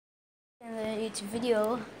YouTube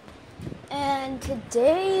video. And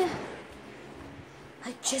today,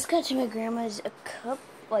 I just got to my grandma's a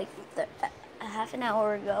half an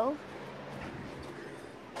hour ago.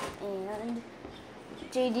 And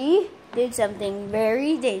JD did something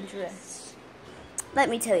very dangerous. Let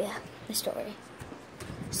me tell you the story.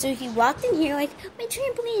 So he walked in here like, my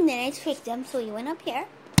trampoline, then I tricked him, so he went up here,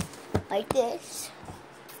 like this.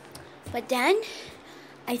 But then,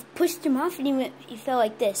 I pushed him off and he fell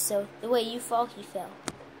like this, so the way you fall, he fell.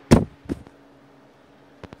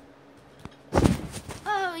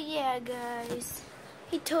 Oh yeah, guys.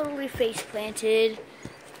 He totally face planted.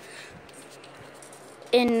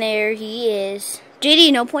 And there he is.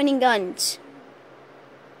 JD, no pointing guns.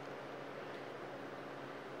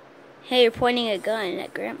 Hey, you're pointing a gun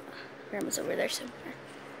at Grandma. Grandma's over there somewhere.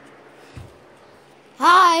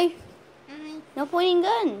 Hi. Hi. No pointing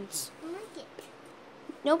guns. I like it.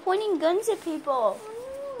 No pointing guns at people.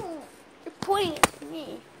 You're pointing at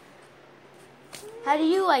me. How do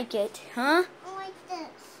you like it, huh? I like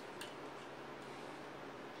this.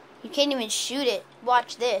 You can't even shoot it.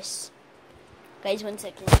 Watch this. Guys, 1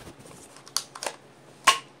 second.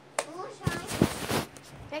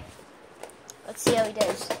 Okay. Let's see how he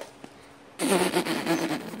does. Where's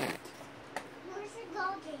it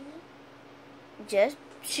go, Jamie? Just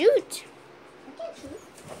shoot. I can't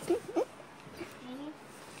shoot.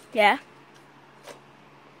 Yeah.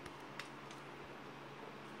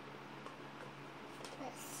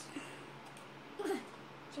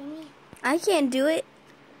 Jamie. I can't do it.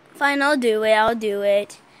 Fine, I'll do it. I'll do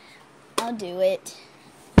it. I'll do it.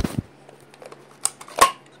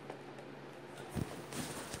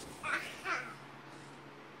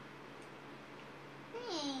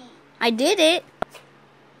 I did it.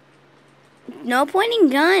 No pointing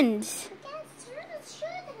guns.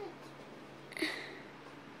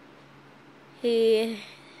 He...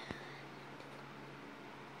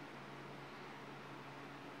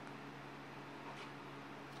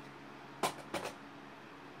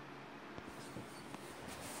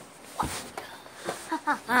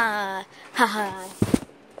 Ha ha ha.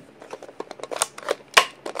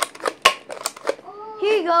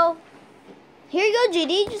 Here you go. Here you go,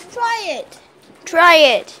 JD. Just try it. Try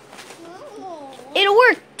it. It'll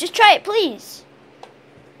work. Just try it, please.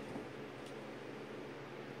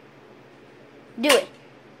 Do it.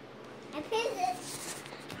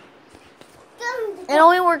 It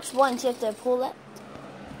only works once. You have to pull that.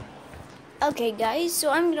 Okay, guys. So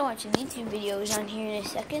I'm gonna watch some YouTube videos on here in a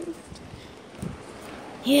second.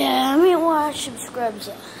 Yeah, I'm gonna watch some Scrubs.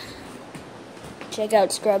 Check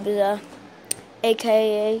out Scrubs,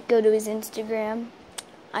 aka go to his Instagram.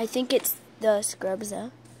 I think it's the Scrubs.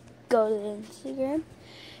 Go to Instagram.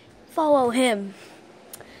 Follow him.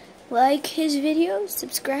 Like his videos.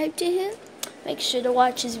 Subscribe to him. Make sure to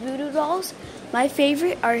watch his voodoo dolls. My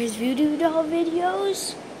favorite are his voodoo doll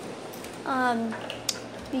videos.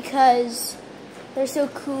 Because they're so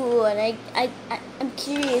cool, and I'm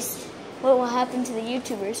curious what will happen to the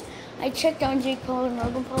YouTubers. I checked on Jake Paul and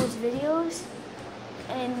Logan Paul's videos,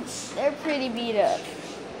 and they're pretty beat up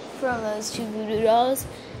from those two voodoo dolls.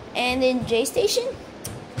 And then J Station,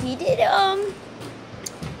 he did a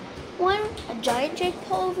giant Jake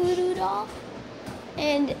Paul voodoo doll,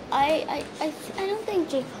 and I don't think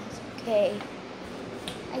Jake Paul's okay.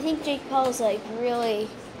 I think Jake Paul's I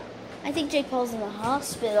think Jake Paul's in the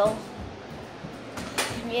hospital.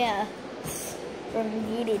 Yeah. From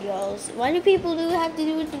voodoo dolls. Why do people have to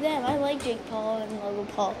do it to them? I like Jake Paul and Logan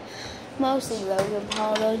Paul. Mostly Logan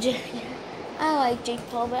Paul, though. I like Jake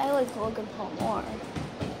Paul, but I like Logan Paul more.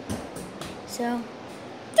 So.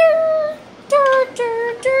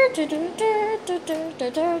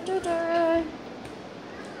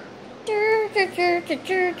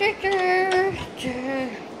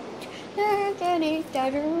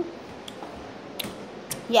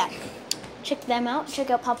 Yeah. Check them out. Check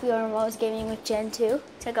out Popular Remotes Gaming with Gen 2.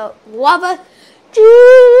 Check out Lava Juice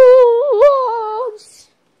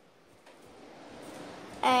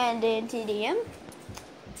and TDM.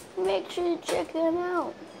 Make sure to check them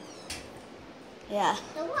out. Yeah.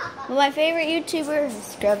 Well, my favorite YouTuber is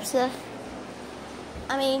Scrubs.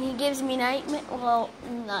 I mean, he gives me nightmare. Well,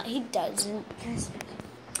 not he doesn't.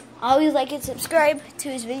 I always like and subscribe to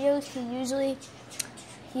his videos.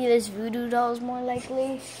 He does voodoo dolls more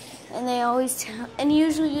likely. And he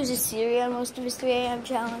usually uses Siri on most of his 3 a.m.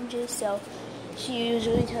 challenges, so she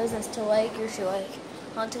usually tells us to like, or she'll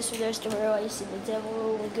haunt us for the rest of our lives, and the devil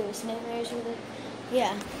will give us nightmares with it.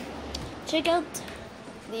 Yeah. Check out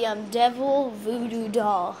the devil voodoo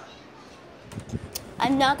doll.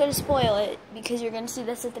 I'm not going to spoil it, because you're going to see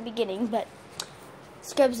this at the beginning, but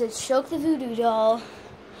Scrubs said choke the voodoo doll,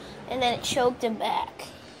 and then it choked him back.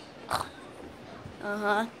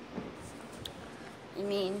 I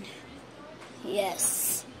mean,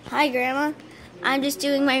 yes. Hi, Grandma. I'm just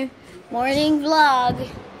doing my morning vlog.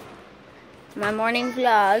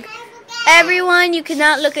 Everyone, you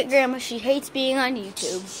cannot look at Grandma. She hates being on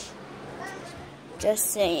YouTube.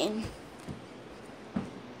 Just saying.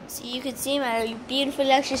 So you can see my beautiful,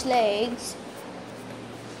 luscious legs.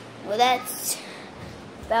 Well, that's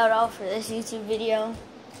about all for this YouTube video.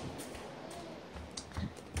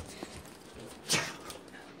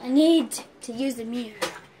 I need to use the mirror.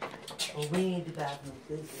 Oh, we need the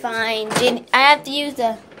bathroom. Fine. I have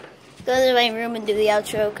to go to my room and do the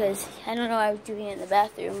outro because I don't know what I was doing in the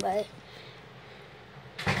bathroom, but...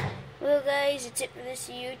 Well, guys, that's it for this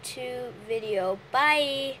YouTube video.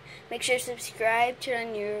 Bye! Make sure to subscribe, turn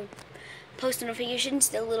on your post notifications,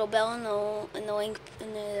 the little bell in the link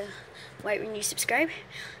in the right when you subscribe.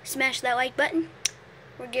 Smash that like button.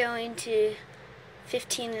 We're going to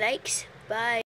 15 likes. Bye!